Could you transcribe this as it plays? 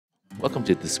Welcome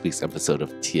to this week's episode of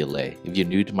TLA. If you're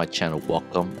new to my channel,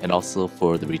 welcome, and also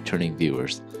for the returning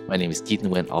viewers. My name is Keith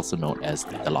Nguyen, also known as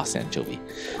the Lost Anchovy.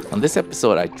 On this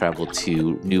episode, I traveled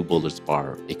to New Bullards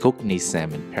Bar, a Kokanee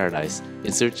Salmon paradise,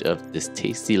 in search of this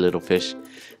tasty little fish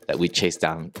that we chased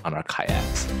down on our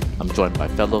kayaks. I'm joined by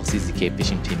fellow CZK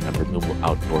fishing team member Mumu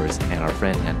Outdoors and our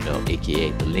friend Nando,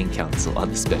 aka the Link Council, on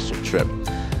this special trip.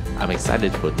 I'm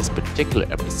excited for this particular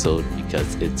episode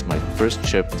because it's my first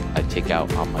trip I take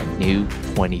out on my new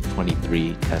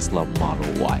 2023 Tesla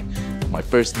Model Y. My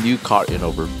first new car in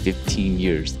over 15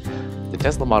 years. The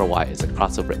Tesla Model Y is a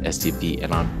crossover SUV,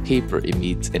 and on paper it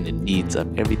meets and it needs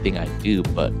of everything I do,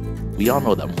 but we all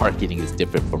know that marketing is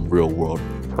different from real-world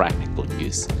practical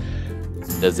use.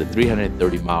 Does the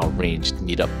 330-mile range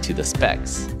meet up to the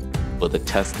specs? Will the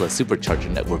Tesla supercharger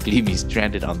network leave me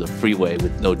stranded on the freeway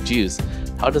with no juice?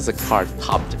 How does a car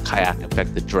topped kayak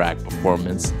affect the drag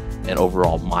performance and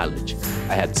overall mileage?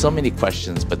 I had so many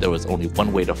questions, but there was only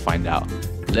one way to find out.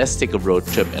 Let's take a road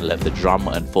trip and let the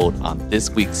drama unfold on this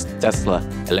week's Tesla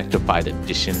Electrified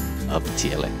edition of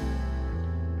TLA.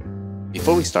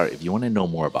 Before we start, if you want to know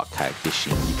more about kayak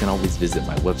fishing, you can always visit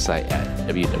my website at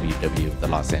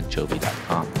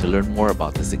www.thelostanchovy.com to learn more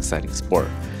about this exciting sport.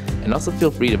 And also feel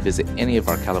free to visit any of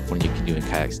our California canoe and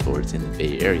kayak stores in the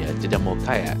Bay Area to demo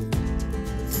kayak.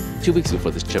 2 weeks before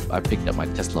this trip, I picked up my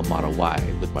Tesla Model Y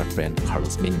with my friend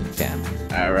Carlos Minion Fan.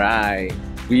 All right,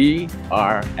 we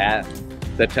are at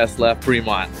the Tesla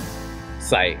Fremont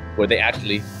site where they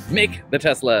actually make the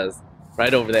Teslas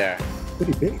right over there.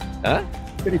 Pretty big. Huh?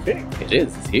 Pretty big. It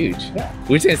is, it's huge. Yeah.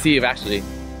 We're just gonna see if actually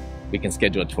we can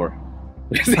schedule a tour.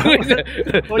 Let's see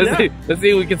if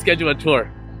we can schedule a tour.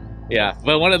 Yeah,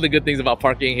 but one of the good things about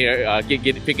parking here,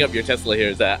 picking up your Tesla here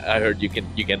is that I heard you can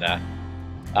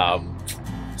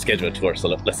schedule a tour. So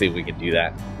let's see if we can do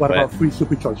that. What about free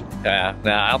supercharging? Nah,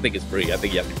 I don't think it's free. I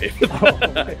think you have to pay for that. Oh,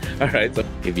 okay. All right. So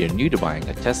If you're new to buying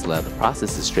a Tesla, the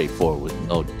process is straightforward with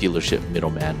no dealership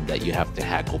middleman that you have to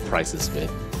haggle prices with.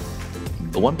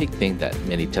 The one big thing that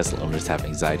many Tesla owners have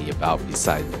anxiety about,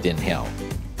 besides thin hell,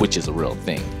 which is a real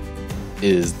thing,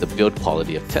 is the build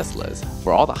quality of Teslas.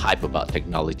 For all the hype about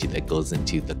technology that goes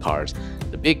into the cars,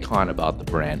 the big con about the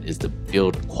brand is the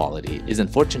build quality. It's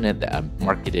unfortunate that a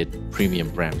marketed premium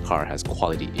brand car has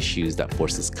quality issues that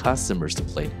forces customers to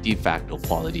play de facto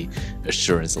quality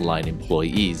assurance aligned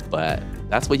employees, but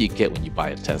that's what you get when you buy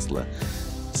a Tesla.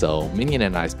 So Minion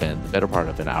and I spent the better part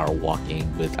of an hour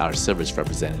walking with our service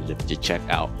representative to check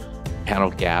out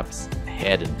panel gaps,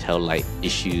 head and tail light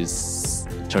issues,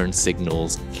 turn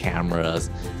signals, cameras,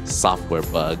 software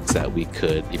bugs that we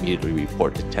could immediately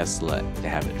report to Tesla to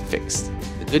have it fixed.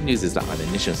 The good news is that on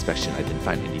initial inspection, I didn't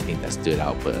find anything that stood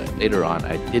out, but later on,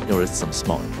 I did notice some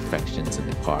small imperfections in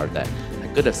the car that I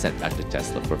could have sent back to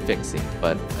Tesla for fixing,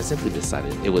 but I simply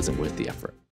decided it wasn't worth the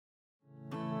effort.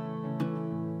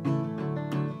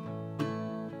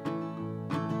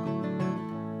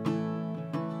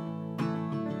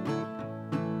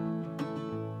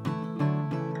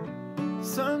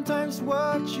 Sometimes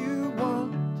what you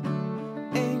want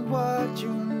ain't what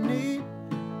you need.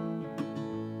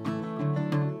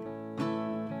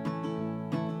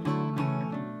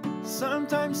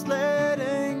 Sometimes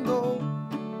letting go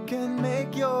can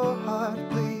make your heart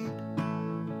bleed.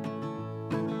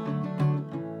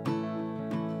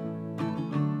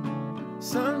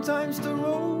 Sometimes the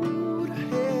road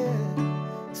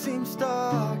ahead seems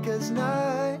dark as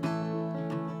night.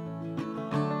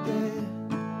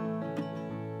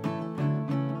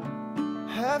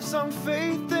 Have some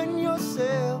faith in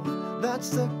yourself, that's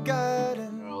the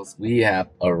guidance. girls, we have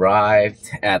arrived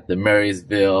at the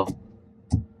Marysville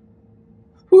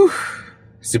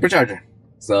supercharger.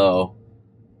 So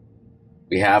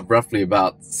we have roughly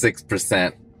about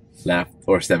 6% left,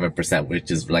 or 7%,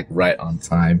 which is like right on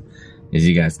time, as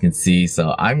you guys can see.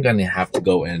 So I'm gonna have to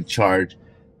go and charge.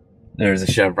 There's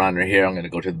a Chevron right here. I'm gonna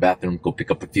go to the bathroom, go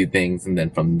pick up a few things, and then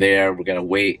from there we're gonna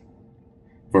wait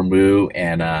for Moo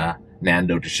and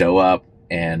Nando to show up,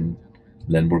 and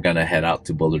then we're gonna head out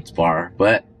to Bullards Bar.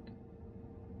 But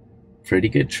pretty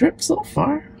good trip so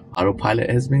far. Autopilot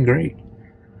has been great.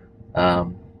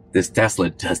 This Tesla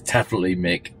does definitely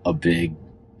make a big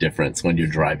difference when you're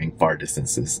driving far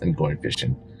distances and going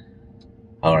fishing.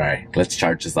 All right, let's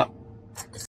charge this up.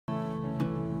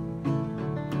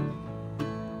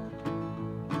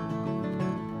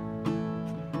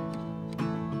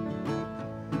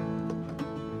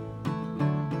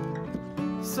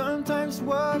 Sometimes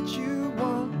what you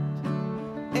want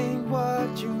ain't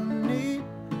what you need.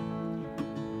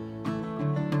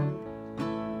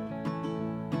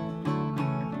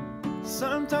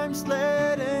 Sometimes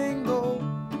letting go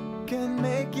can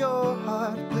make your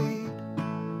heart bleed.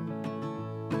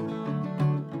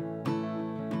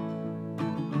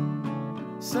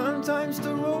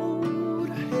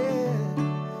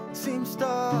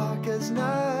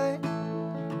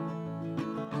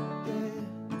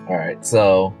 Alright,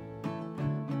 so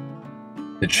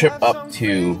the trip up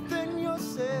to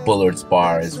Bullards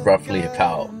Bar is roughly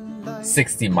about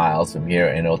 60 miles from here,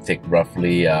 and it'll take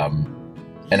roughly an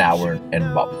hour and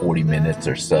about 40 minutes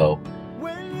or so.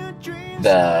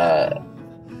 The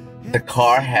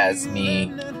car has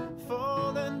me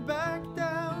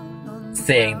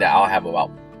saying that I'll have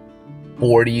about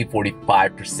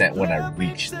 40-45% when I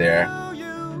reach there,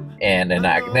 and then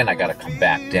I gotta come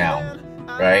back down,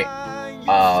 right?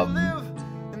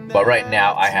 But right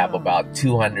now I have about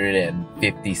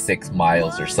 256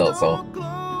 miles or so.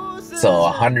 So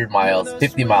 100 miles,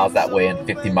 50 miles that way and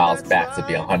 50 miles back, so it'd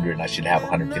be 100, and I should have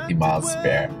 150 miles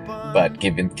spare. But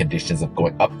given conditions of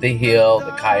going up the hill,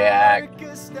 the kayak,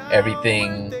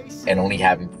 everything, and only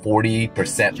having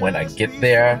 40% when I get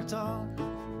there,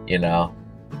 you know,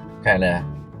 kind of,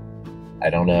 I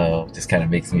don't know, just kind of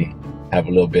makes me have a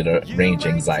little bit of range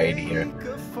anxiety here.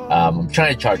 I'm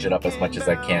trying to charge it up as much as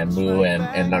I can. Moo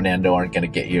and Nando aren't going to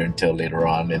get here until later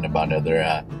on in about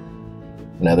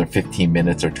another 15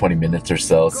 minutes or 20 minutes or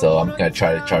so. So I'm going to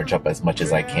try to charge up as much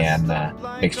as I can.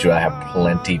 Make sure I have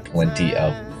plenty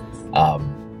of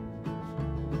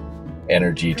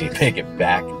energy to make it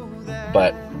back.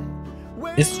 But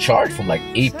it's charged from like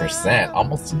 8%,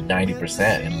 almost to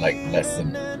 90% in like less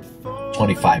than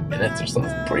 25 minutes or so.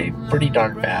 It's pretty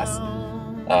darn fast.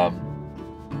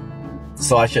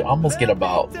 So I should almost get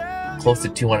about close to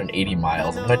 280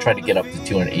 miles. I'm going to try to get up to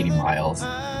 280 miles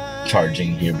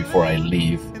charging here before I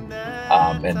leave.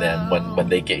 And then when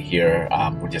they get here,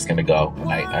 we're just going to go.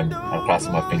 And I'm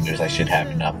crossing my fingers. I should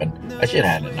have enough. And I should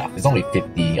have enough. It's only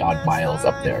 50 odd miles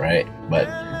up there, right?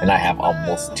 And I have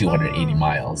almost 280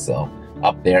 miles. So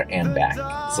up there and back.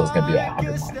 So it's going to be about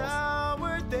 100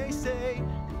 miles.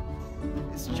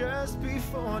 It's just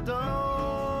before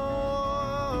dawn.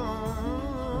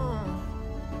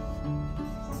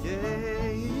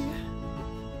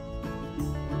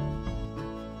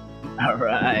 All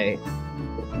right,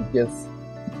 just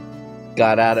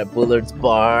got out at Bullards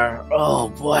Bar. Oh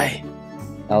boy,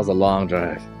 that was a long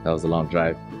drive.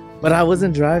 But I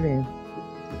wasn't driving.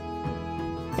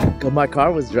 My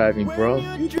car was driving, bro.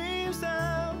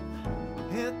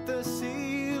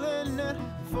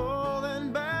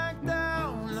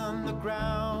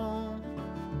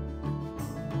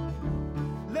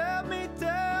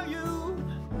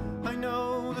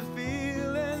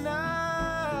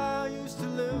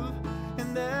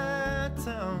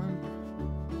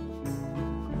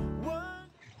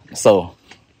 So,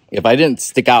 if I didn't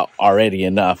stick out already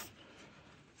enough,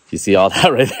 you see all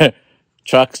that right there?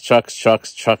 Trucks,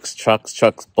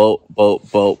 boat.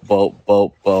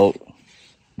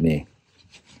 Me.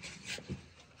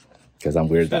 Because I'm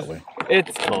weird that way.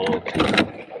 It's cold.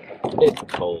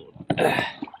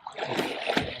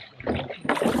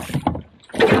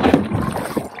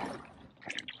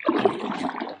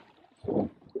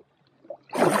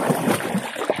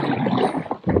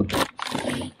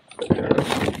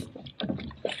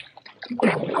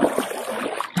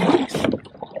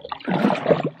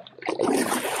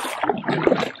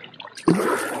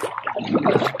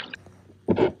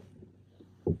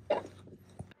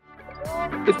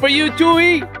 It's for you,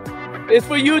 Tui! It's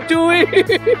for you, Tui!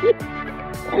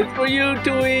 It's for you,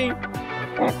 Tui!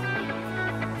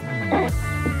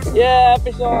 Yeah,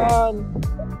 fish on!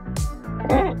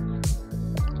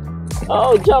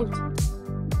 Oh, jumped!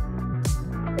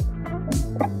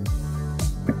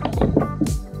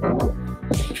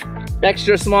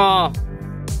 Extra small!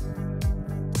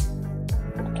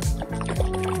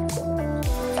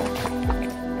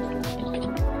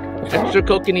 Extra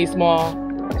kokanee small!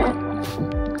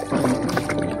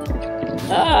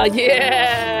 Ah,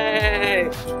 yay!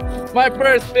 My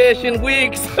first fish in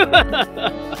weeks!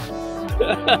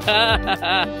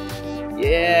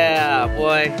 Yeah,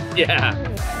 boy. Yeah.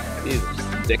 These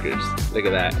are stickers. Look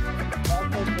at that.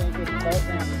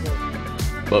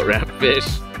 Boat ramp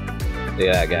fish. Look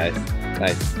at that, guys.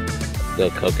 Nice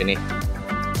little kokanee.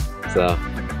 So,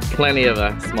 plenty of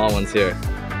small ones here.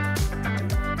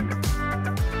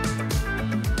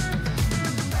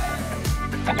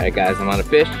 Alright guys, I'm on a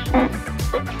fish.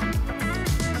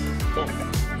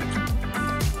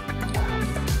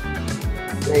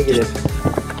 Negative.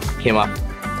 Came off.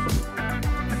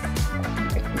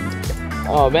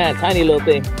 Oh man, tiny little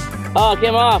thing. Oh,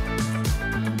 came off.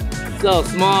 So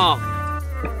small.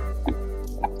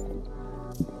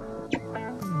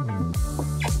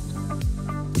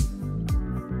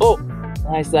 Oh,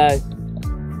 nice size.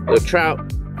 Little trout.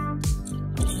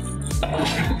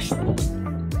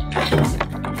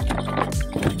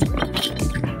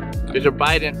 Fish are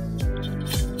biting.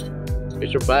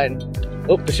 Fish are biting.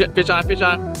 Oh, fish on, fish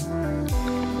on.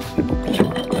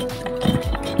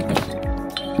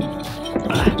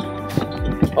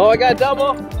 Oh, I got a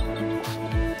double.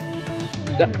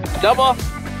 Double.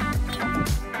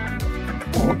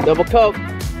 Double Coke.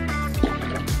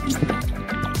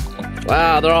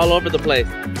 Wow, they're all over the place.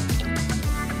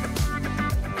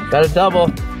 Got a double.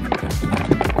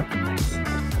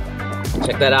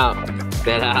 Check that out. Check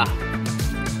that out.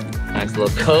 Nice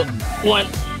little Coke. 1,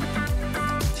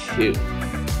 2.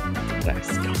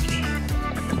 Nice Coke.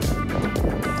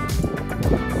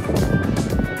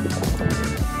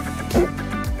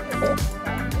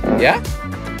 Yeah?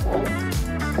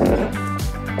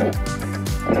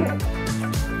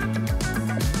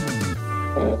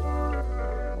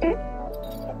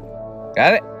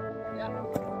 Got it?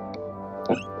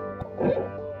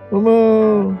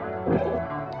 Momo!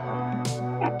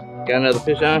 Got another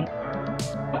fish on?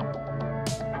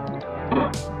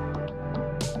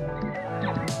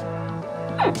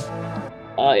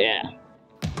 Oh yeah.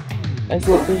 Nice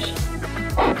little fish.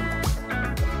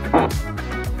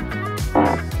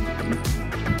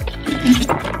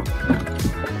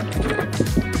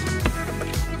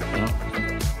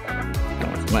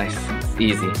 That's nice. It's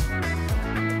easy.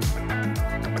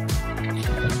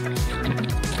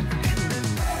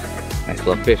 Nice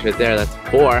little fish right there. That's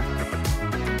 4.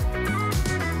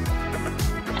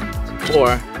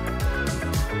 4.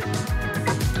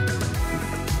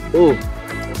 Ooh.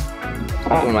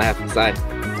 One on my half side.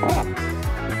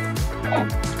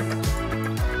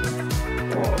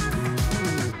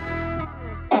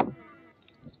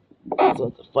 So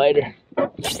it's a fighter.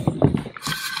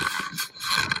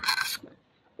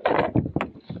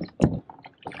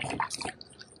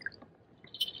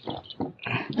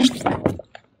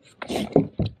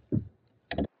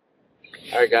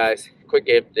 Alright guys, quick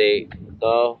update.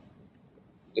 So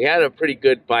we had a pretty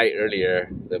good bite earlier.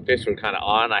 The fish were kind of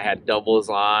on. I had doubles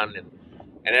on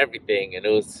and everything, and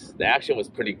the action was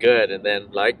pretty good. And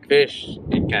then, like fish,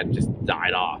 it kind of just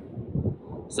died off.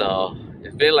 So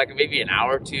it's been like maybe an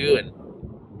hour or two, and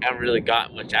haven't really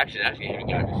got much action. Actually, haven't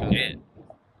got to shoot it.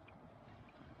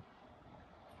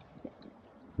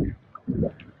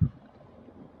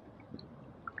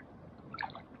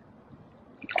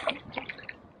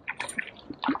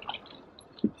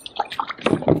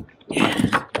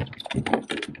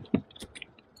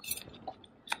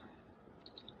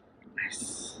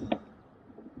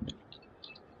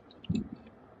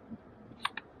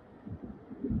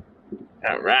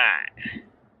 All right,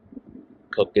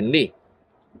 Kokanee.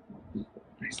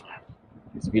 Nice one.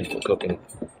 It's beautiful Kokanee.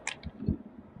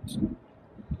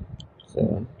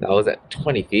 So that was at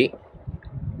 20 feet.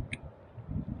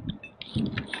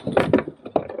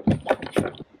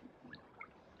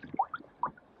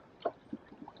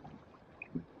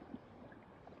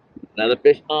 Another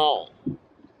fish. Oh.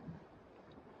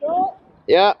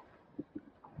 Yeah.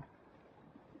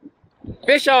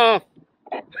 Fish off.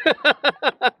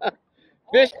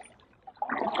 Fish.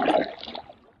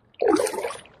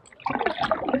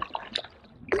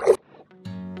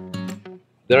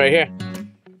 They're right here.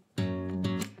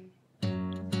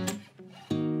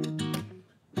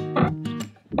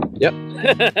 Yep.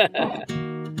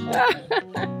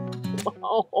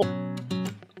 Oh.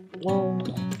 Oh.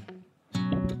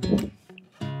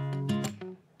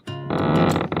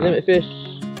 Limit fish.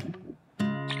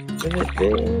 Limit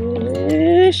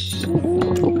fish.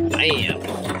 Bam.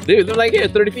 Dude, they're like here,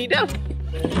 30 feet down.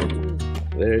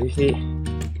 30 feet.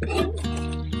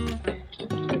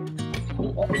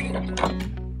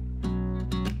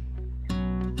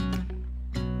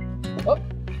 Oh,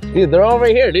 dude, they're all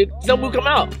right here, dude. Some will come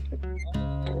out.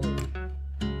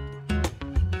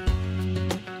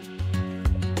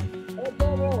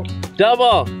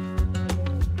 Double.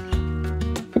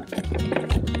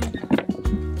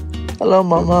 Hello,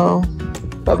 Momo.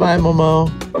 Bye-bye, Momo.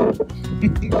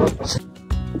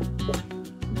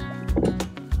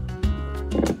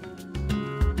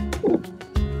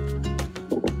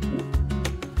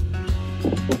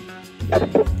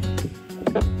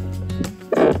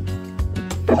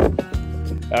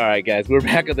 All right, guys, we're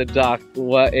back at the dock.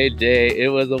 What a day. It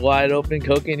was a wide open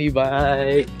Kokanee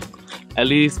bite. At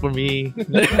least for me.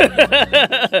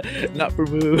 Not for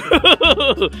Moo.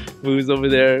 Moo's over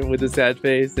there with a sad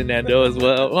face, and Nando as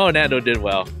well. Oh, Nando did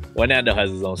well. Well, Nando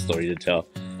has his own story to tell.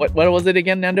 What was it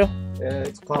again, Nando?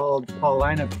 It's called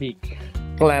Paulina Peak.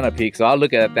 Paulina Peak. So I'll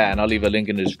look at that, and I'll leave a link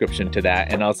in the description to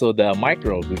that. And also the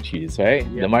micro hoochies, right?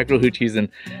 Yeah. The micro hoochies, and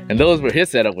those were, his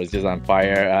setup was just on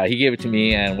fire. He gave it to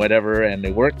me and whatever, and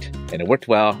it worked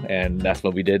well. And that's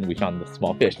what we did. And we found the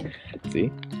small fish.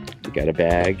 See, we got a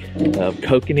bag of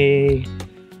Kokanee.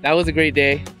 That was a great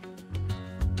day.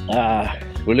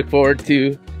 We look forward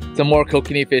to some more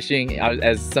kokanee fishing.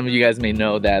 As some of you guys may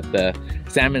know, that the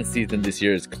salmon season this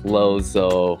year is closed,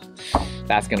 so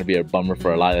that's gonna be a bummer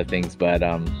for a lot of things. But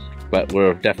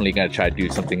we're definitely gonna try to do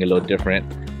something a little different.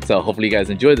 So hopefully you guys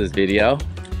enjoy this video,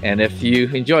 and if you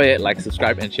enjoy it, like,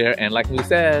 subscribe, and share. And like Lou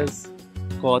says,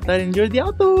 go outside and enjoy the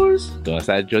outdoors. Go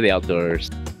outside and enjoy the outdoors.